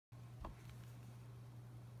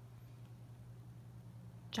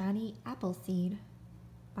Johny Appleseed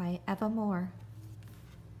by Eva Moore.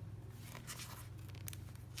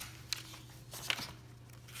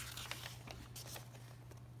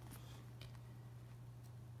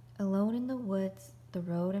 Alone in the woods, the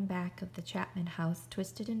road and back of the Chapman house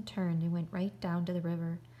twisted and turned and went right down to the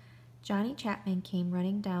river. Johnny Chapman came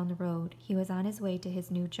running down the road. He was on his way to his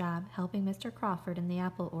new job, helping Mr. Crawford in the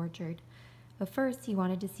apple orchard. But first he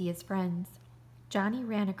wanted to see his friends. Johnny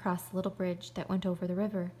ran across the little bridge that went over the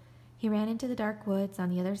river. He ran into the dark woods on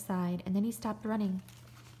the other side, and then he stopped running.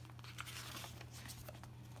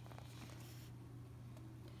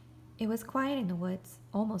 It was quiet in the woods,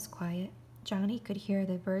 almost quiet. Johnny could hear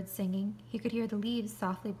the birds singing. He could hear the leaves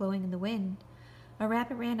softly blowing in the wind. A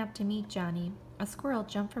rabbit ran up to meet Johnny. A squirrel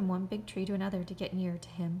jumped from one big tree to another to get near to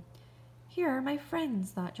him. "Here are my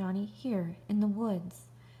friends," thought Johnny, "here, in the woods."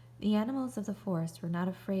 The animals of the forest were not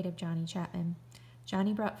afraid of Johnny Chapman.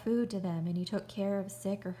 Johnny brought food to them, and he took care of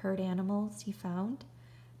sick or hurt animals he found.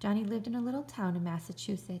 Johnny lived in a little town in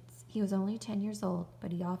Massachusetts. He was only 10 years old,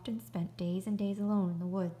 but he often spent days and days alone in the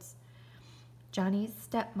woods. Johnny's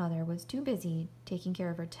stepmother was too busy taking care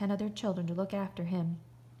of her 10 other children to look after him.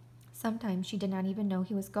 Sometimes she did not even know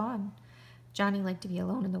he was gone. Johnny liked to be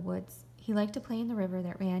alone in the woods. He liked to play in the river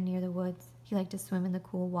that ran near the woods. He liked to swim in the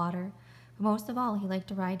cool water. But most of all, he liked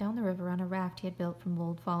to ride down the river on a raft he had built from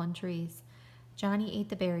old fallen trees. Johnny ate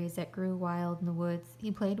the berries that grew wild in the woods.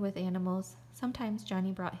 He played with animals. Sometimes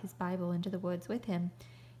Johnny brought his Bible into the woods with him.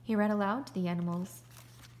 He read aloud to the animals,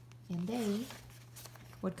 and they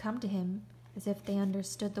would come to him as if they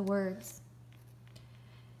understood the words.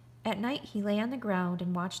 At night, he lay on the ground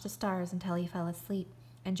and watched the stars until he fell asleep,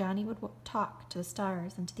 and Johnny would talk to the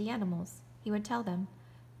stars and to the animals. He would tell them,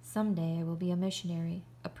 "Someday I will be a missionary,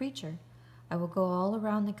 a preacher. I will go all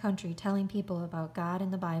around the country telling people about God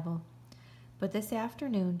and the Bible." But this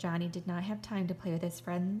afternoon, Johnny did not have time to play with his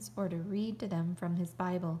friends or to read to them from his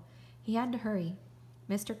Bible. He had to hurry.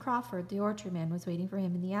 Mr. Crawford, the orchard man, was waiting for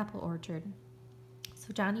him in the apple orchard.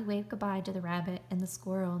 So Johnny waved goodbye to the rabbit and the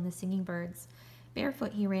squirrel and the singing birds.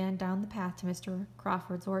 Barefoot, he ran down the path to Mr.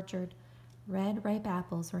 Crawford's orchard. Red, ripe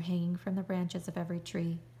apples were hanging from the branches of every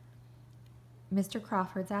tree. Mr.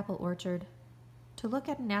 Crawford's apple orchard. To look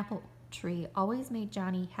at an apple tree always made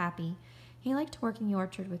Johnny happy. He liked to work in the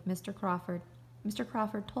orchard with Mr. Crawford. Mr.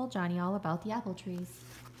 Crawford told Johnny all about the apple trees.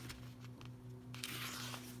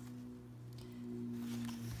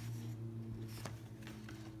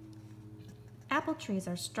 "Apple trees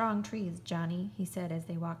are strong trees, Johnny," he said as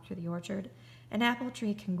they walked through the orchard. "An apple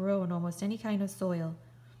tree can grow in almost any kind of soil."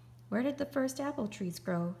 "Where did the first apple trees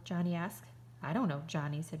grow?" Johnny asked. "I don't know,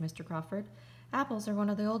 Johnny," said Mr. Crawford. "Apples are one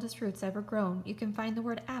of the oldest fruits ever grown. You can find the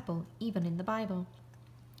word apple even in the Bible."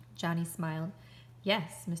 Johnny smiled.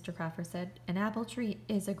 "Yes," Mr. Crawford said, "an apple tree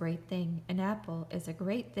is a great thing. An apple is a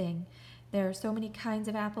great thing. There are so many kinds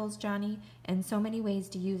of apples, Johnny, and so many ways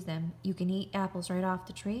to use them. You can eat apples right off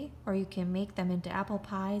the tree, or you can make them into apple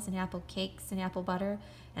pies and apple cakes and apple butter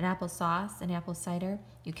and apple sauce and apple cider.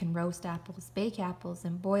 You can roast apples, bake apples,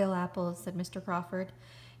 and boil apples," said Mr. Crawford.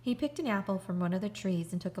 He picked an apple from one of the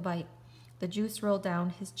trees and took a bite. The juice rolled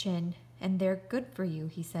down his chin. "And they're good for you,"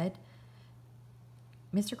 he said.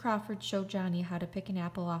 Mr. Crawford showed Johnny how to pick an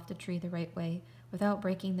apple off the tree the right way, without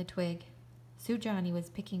breaking the twig. Soon Johnny was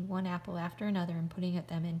picking one apple after another and putting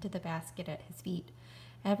them into the basket at his feet.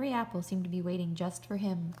 Every apple seemed to be waiting just for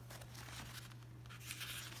him.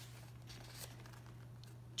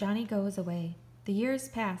 Johnny goes away. The years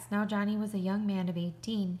passed. Now Johnny was a young man of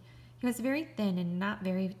 18. He was very thin and not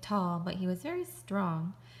very tall, but he was very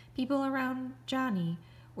strong. People around Johnny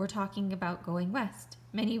were talking about going west.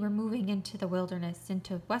 Many were moving into the wilderness,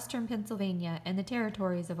 into western Pennsylvania and the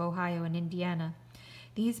territories of Ohio and Indiana.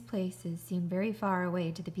 These places seemed very far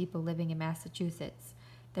away to the people living in Massachusetts.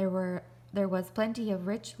 There was plenty of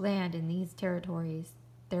rich land in these territories.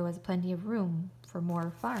 There was plenty of room for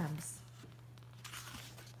more farms.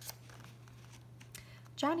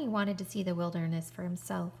 Johnny wanted to see the wilderness for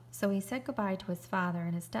himself, so he said goodbye to his father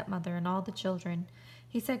and his stepmother and all the children.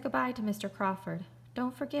 He said goodbye to Mr. Crawford.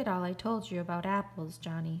 "Don't forget all I told you about apples,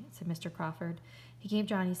 Johnny," said Mr. Crawford. He gave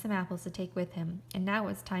Johnny some apples to take with him, and now it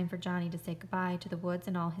was time for Johnny to say goodbye to the woods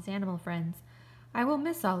and all his animal friends. "I will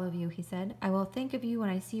miss all of you," he said. "I will think of you when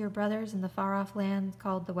I see your brothers in the far-off land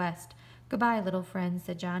called the West. Goodbye, little friends,"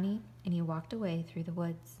 said Johnny, and he walked away through the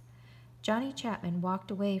woods. Johnny Chapman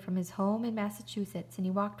walked away from his home in Massachusetts, and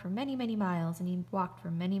he walked for many, many miles, and he walked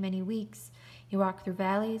for many, many weeks. He walked through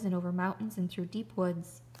valleys and over mountains and through deep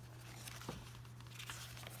woods.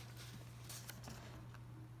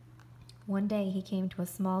 One day he came to a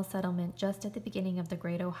small settlement just at the beginning of the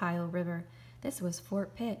great Ohio River. This was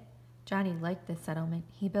Fort Pitt. Johnny liked this settlement.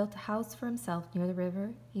 He built a house for himself near the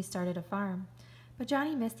river. He started a farm. But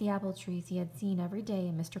Johnny missed the apple trees he had seen every day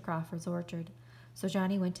in Mr. Crawford's orchard. So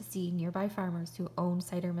Johnny went to see nearby farmers who owned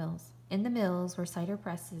cider mills. In the mills were cider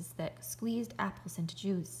presses that squeezed apples into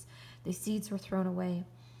juice. The seeds were thrown away.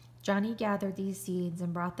 Johnny gathered these seeds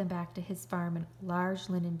and brought them back to his farm in large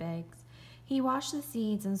linen bags. He washed the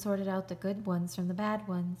seeds and sorted out the good ones from the bad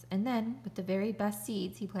ones, and then, with the very best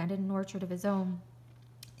seeds, he planted an orchard of his own.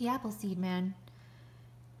 The Appleseed Man.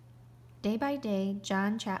 Day by day,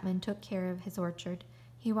 John Chapman took care of his orchard.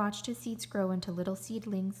 He watched his seeds grow into little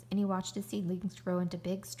seedlings, and he watched his seedlings grow into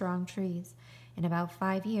big, strong trees. In about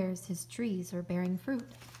 5 years, his trees were bearing fruit.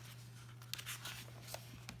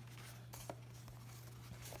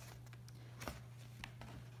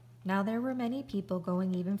 Now there were many people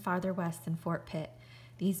going even farther west than Fort Pitt.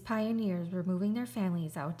 These pioneers were moving their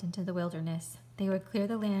families out into the wilderness. They would clear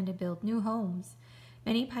the land and build new homes.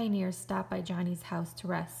 Many pioneers stopped by Johnny's house to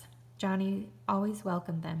rest. Johnny always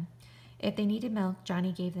welcomed them. If they needed milk,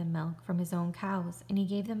 Johnny gave them milk from his own cows, and he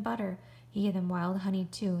gave them butter. He gave them wild honey,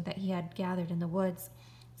 too, that he had gathered in the woods.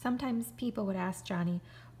 Sometimes people would ask Johnny,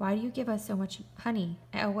 "Why do you give us so much honey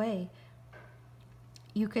away?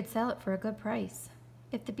 You could sell it for a good price."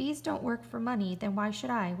 "If the bees don't work for money, then why should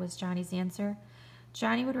I?" was Johnny's answer.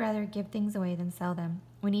 Johnny would rather give things away than sell them.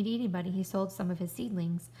 When he'd eat anybody, he sold some of his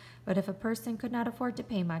seedlings. But if a person could not afford to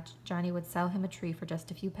pay much, Johnny would sell him a tree for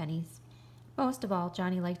just a few pennies. Most of all,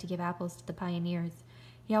 Johnny liked to give apples to the pioneers.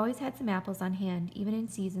 He always had some apples on hand, even in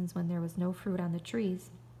seasons when there was no fruit on the trees.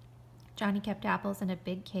 Johnny kept apples in a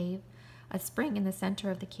big cave. A spring in the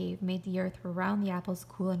center of the cave made the earth around the apples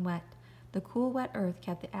cool and wet. The cool, wet earth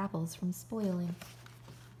kept the apples from spoiling.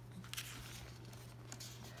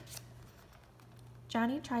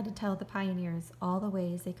 Johnny tried to tell the pioneers all the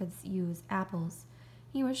ways they could use apples.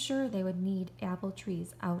 He was sure they would need apple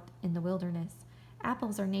trees out in the wilderness.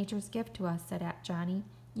 "Apples are nature's gift to us," said Johnny.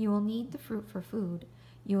 "You will need the fruit for food.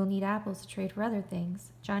 You will need apples to trade for other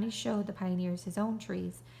things." Johnny showed the pioneers his own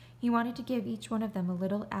trees. He wanted to give each one of them a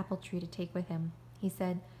little apple tree to take with him. He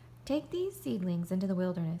said, "Take these seedlings into the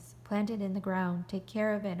wilderness, plant it in the ground, take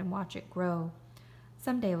care of it, and watch it grow.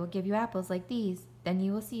 Someday we'll give you apples like these. Then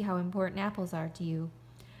you will see how important apples are to you."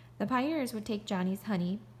 The pioneers would take Johnny's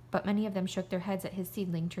honey, but many of them shook their heads at his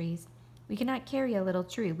seedling trees. "We cannot carry a little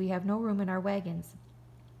tree. We have no room in our wagons.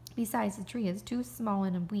 Besides, the tree is too small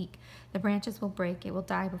and weak. The branches will break. It will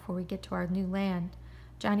die before we get to our new land."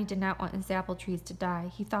 Johnny did not want his apple trees to die.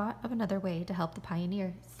 He thought of another way to help the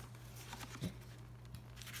pioneers.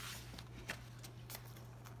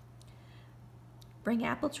 Bring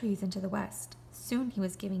apple trees into the west. Soon he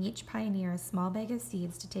was giving each pioneer a small bag of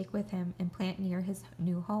seeds to take with him and plant near his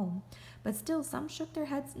new home. But still some shook their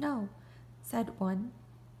heads. "No," said one.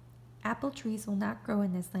 "Apple trees will not grow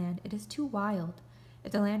in this land. It is too wild."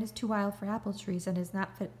 "If the land is too wild for apple trees, then it is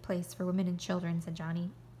not fit place for women and children," said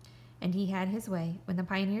Johnny. And he had his way. When the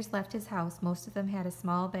pioneers left his house, most of them had a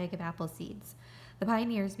small bag of apple seeds. The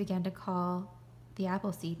pioneers began to call the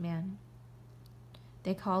Appleseed Man.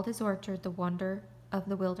 They called his orchard the wonder of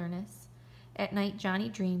the wilderness. At night, Johnny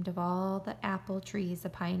dreamed of all the apple trees the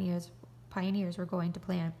pioneers were going to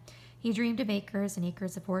plant. He dreamed of acres and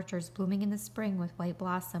acres of orchards blooming in the spring with white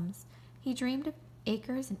blossoms. He dreamed of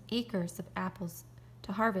acres and acres of apples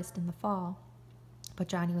to harvest in the fall. But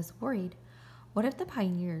Johnny was worried. What if the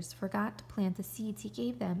pioneers forgot to plant the seeds he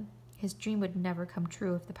gave them? His dream would never come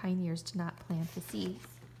true if the pioneers did not plant the seeds.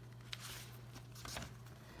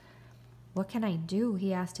 "What can I do?"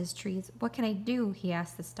 he asked his trees. "What can I do?" he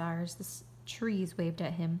asked the stars. The trees waved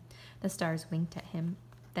at him. The stars winked at him.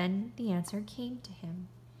 Then the answer came to him.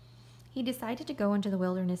 He decided to go into the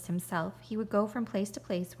wilderness himself. He would go from place to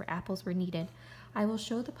place where apples were needed. "I will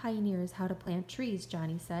show the pioneers how to plant trees,"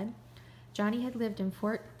 Johnny said. Johnny had lived in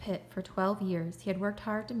Fort Pitt for 12 years. He had worked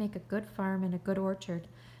hard to make a good farm and a good orchard.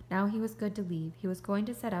 Now he was good to leave. He was going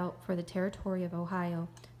to set out for the territory of Ohio.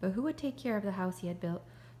 But who would take care of the house he had built?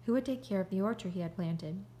 Who would take care of the orchard he had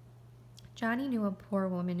planted? Johnny knew a poor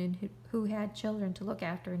woman who had children to look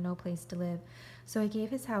after and no place to live. So he gave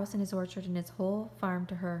his house and his orchard and his whole farm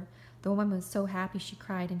to her. The woman was so happy she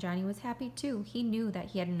cried, and Johnny was happy too. He knew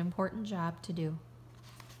that he had an important job to do.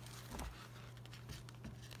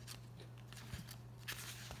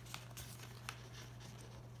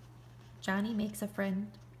 Johnny makes a friend.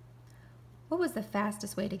 What was the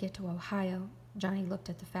fastest way to get to Ohio? Johnny looked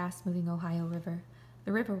at the fast-moving Ohio River.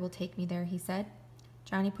 "The river will take me there," he said.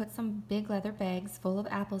 Johnny put some big leather bags full of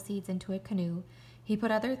apple seeds into a canoe. He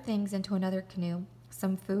put other things into another canoe,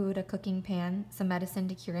 some food, a cooking pan, some medicine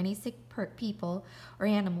to cure any sick people or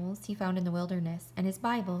animals he found in the wilderness, and his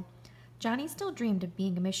Bible. Johnny still dreamed of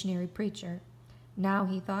being a missionary preacher. Now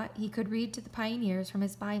he thought he could read to the pioneers from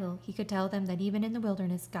his Bible. He could tell them that even in the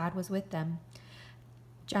wilderness, God was with them.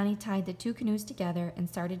 Johnny tied the 2 canoes together and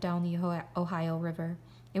started down the Ohio River.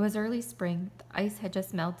 It was early spring. The ice had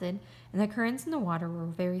just melted, and the currents in the water were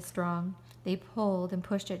very strong. They pulled and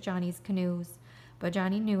pushed at Johnny's canoes, but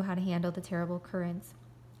Johnny knew how to handle the terrible currents.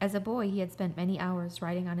 As a boy, he had spent many hours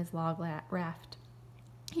riding on his log raft.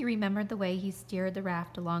 He remembered the way he steered the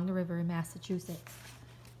raft along the river in Massachusetts.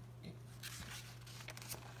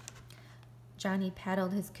 Johnny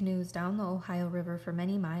paddled his canoes down the Ohio River for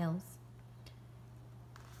many miles.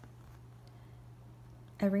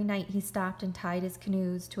 Every night he stopped and tied his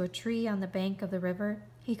canoes to a tree on the bank of the river.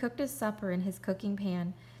 He cooked his supper in his cooking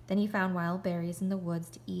pan. Then he found wild berries in the woods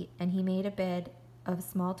to eat, and he made a bed of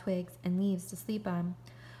small twigs and leaves to sleep on.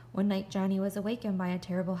 One night Johnny was awakened by a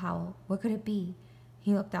terrible howl. What could it be?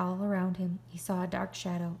 He looked all around him. He saw a dark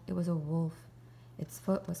shadow. It was a wolf. Its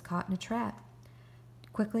foot was caught in a trap.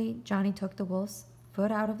 Quickly, Johnny took the wolf's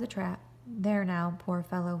foot out of the trap. There now, poor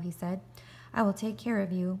fellow, he said. I will take care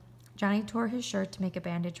of you. Johnny tore his shirt to make a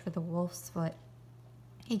bandage for the wolf's foot.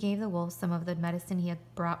 He gave the wolf some of the medicine he had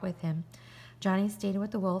brought with him. Johnny stayed with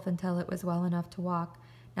the wolf until it was well enough to walk.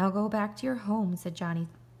 Now go back to your home, said Johnny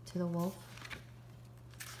to the wolf.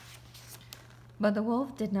 But the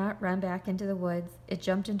wolf did not run back into the woods. It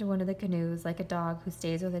jumped into one of the canoes like a dog who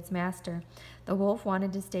stays with its master. The wolf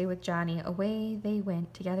wanted to stay with Johnny. Away they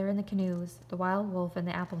went together in the canoes, the wild wolf and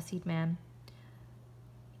the Appleseed man.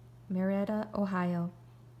 Marietta, Ohio.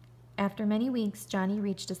 After many weeks, Johnny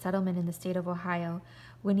reached a settlement in the state of Ohio.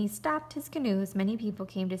 When he stopped his canoes, many people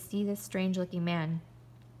came to see this strange-looking man.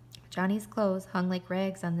 Johnny's clothes hung like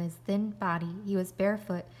rags on his thin body. He was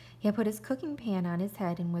barefoot. He had put his cooking pan on his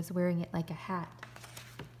head and was wearing it like a hat.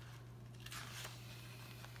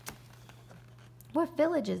 What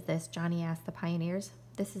village is this? Johnny asked the pioneers.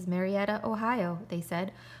 This is Marietta, Ohio, they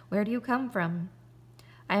said. Where do you come from?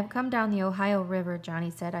 I have come down the Ohio River, Johnny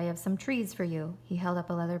said. I have some trees for you. He held up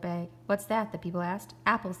a leather bag. What's that? The people asked.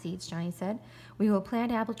 Apple seeds, Johnny said. We will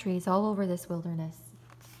plant apple trees all over this wilderness.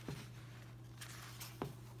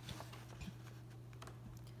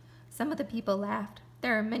 Some of the people laughed.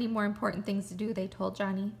 There are many more important things to do, they told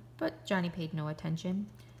Johnny, but Johnny paid no attention.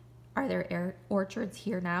 Are there orchards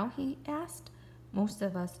here now? He asked. Most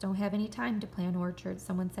of us don't have any time to plant orchards,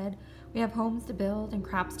 someone said. We have homes to build and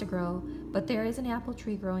crops to grow, but there is an apple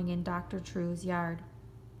tree growing in Dr. True's yard.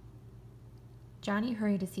 Johnny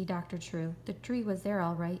hurried to see Dr. True. The tree was there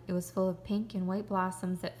all right. It was full of pink and white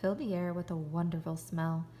blossoms that filled the air with a wonderful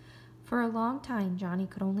smell. For a long time, Johnny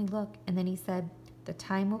could only look, and then he said, the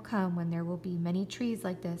time will come when there will be many trees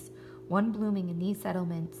like this, one blooming in these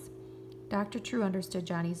settlements. Dr. True understood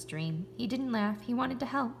Johnny's dream. He didn't laugh. He wanted to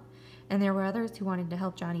help. And there were others who wanted to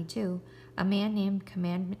help Johnny, too. A man named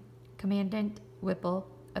Commandant Whipple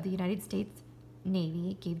of the United States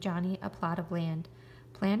Navy gave Johnny a plot of land.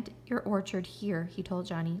 Plant your orchard here, he told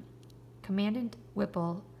Johnny. Commandant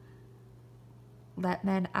Whipple let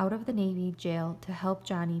men out of the Navy jail to help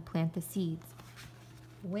Johnny plant the seeds.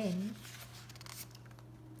 When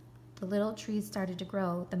the little trees started to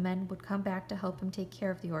grow, the men would come back to help him take care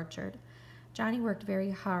of the orchard. Johnny worked very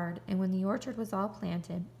hard, and when the orchard was all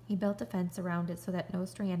planted, he built a fence around it so that no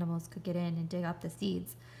stray animals could get in and dig up the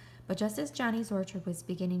seeds. But just as Johnny's orchard was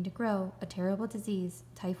beginning to grow, a terrible disease,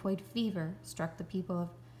 typhoid fever, struck the people of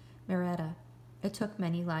Marietta. It took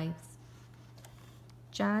many lives.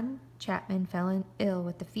 John Chapman fell ill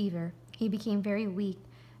with the fever. He became very weak.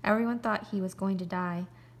 Everyone thought he was going to die.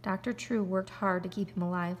 Dr. True worked hard to keep him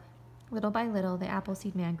alive. Little by little, the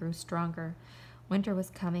Appleseed man grew stronger. Winter was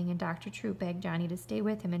coming, and Dr. True begged Johnny to stay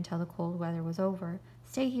with him until the cold weather was over.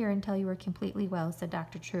 Stay here until you are completely well, said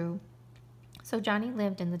Dr. True. So Johnny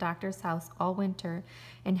lived in the doctor's house all winter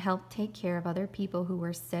and helped take care of other people who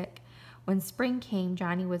were sick. When spring came,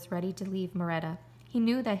 Johnny was ready to leave Marietta. He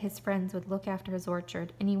knew that his friends would look after his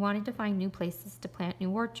orchard, and he wanted to find new places to plant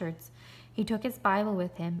new orchards. He took his Bible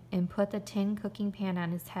with him and put the tin cooking pan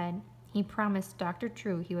on his head. He promised Dr.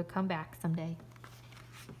 True he would come back someday.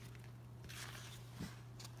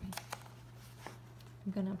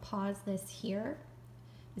 I'm going to pause this here.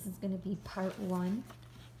 This is going to be part 1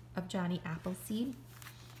 of Johny Appleseed.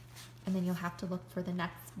 And then you'll have to look for the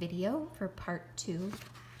next video for part 2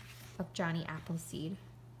 of Johny Appleseed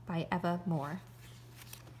by Eva Moore.